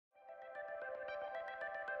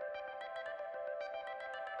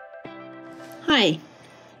Hi,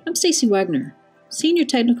 I'm Stacy Wagner, Senior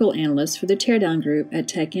Technical Analyst for the Teardown Group at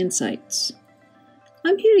TechInsights.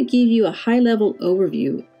 I'm here to give you a high-level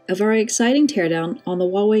overview of our exciting teardown on the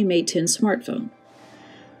Huawei Mate 10 smartphone.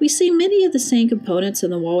 We see many of the same components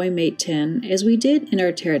in the Huawei Mate 10 as we did in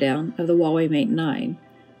our teardown of the Huawei Mate 9,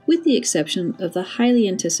 with the exception of the highly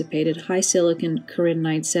anticipated HiSilicon Kirin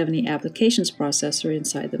 970 applications processor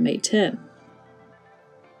inside the Mate 10.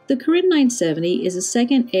 The Kirin 970 is the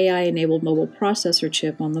second AI-enabled mobile processor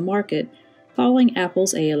chip on the market, following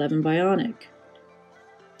Apple's A11 Bionic.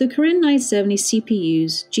 The Kirin 970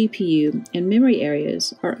 CPU's, GPU, and memory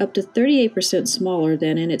areas are up to 38% smaller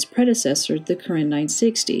than in its predecessor, the Kirin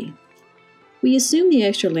 960. We assume the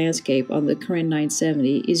extra landscape on the Kirin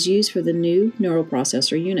 970 is used for the new neural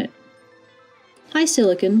processor unit.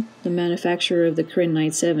 HiSilicon, the manufacturer of the Kirin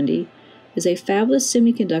 970, is a fabless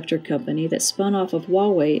semiconductor company that spun off of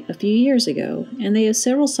Huawei a few years ago, and they have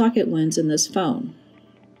several socket wins in this phone.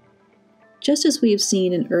 Just as we have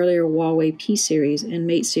seen in earlier Huawei P-Series and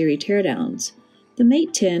Mate series teardowns, the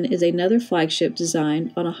Mate 10 is another flagship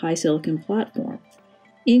designed on a HiSilicon platform,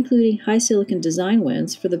 including HiSilicon design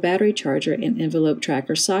wins for the battery charger and envelope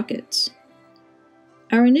tracker sockets.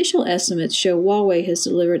 Our initial estimates show Huawei has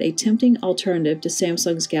delivered a tempting alternative to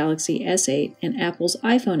Samsung's Galaxy S8 and Apple's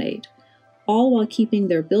iPhone 8, all while keeping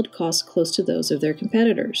their build costs close to those of their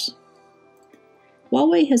competitors.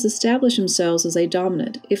 Huawei has established themselves as a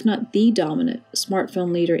dominant, if not the dominant,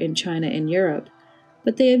 smartphone leader in China and Europe,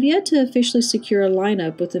 but they have yet to officially secure a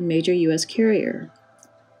lineup with a major U.S. carrier.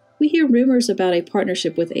 We hear rumors about a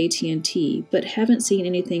partnership with AT&T, but haven't seen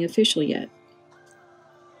anything official yet.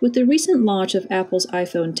 With the recent launch of Apple's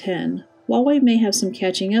iPhone X, Huawei may have some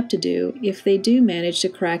catching up to do if they do manage to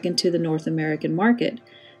crack into the North American market,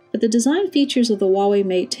 but the design features of the Huawei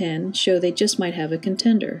Mate 10 show they just might have a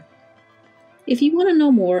contender. If you want to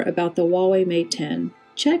know more about the Huawei Mate 10,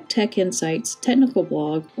 check TechInsights' technical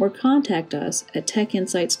blog or contact us at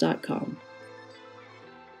techinsights.com.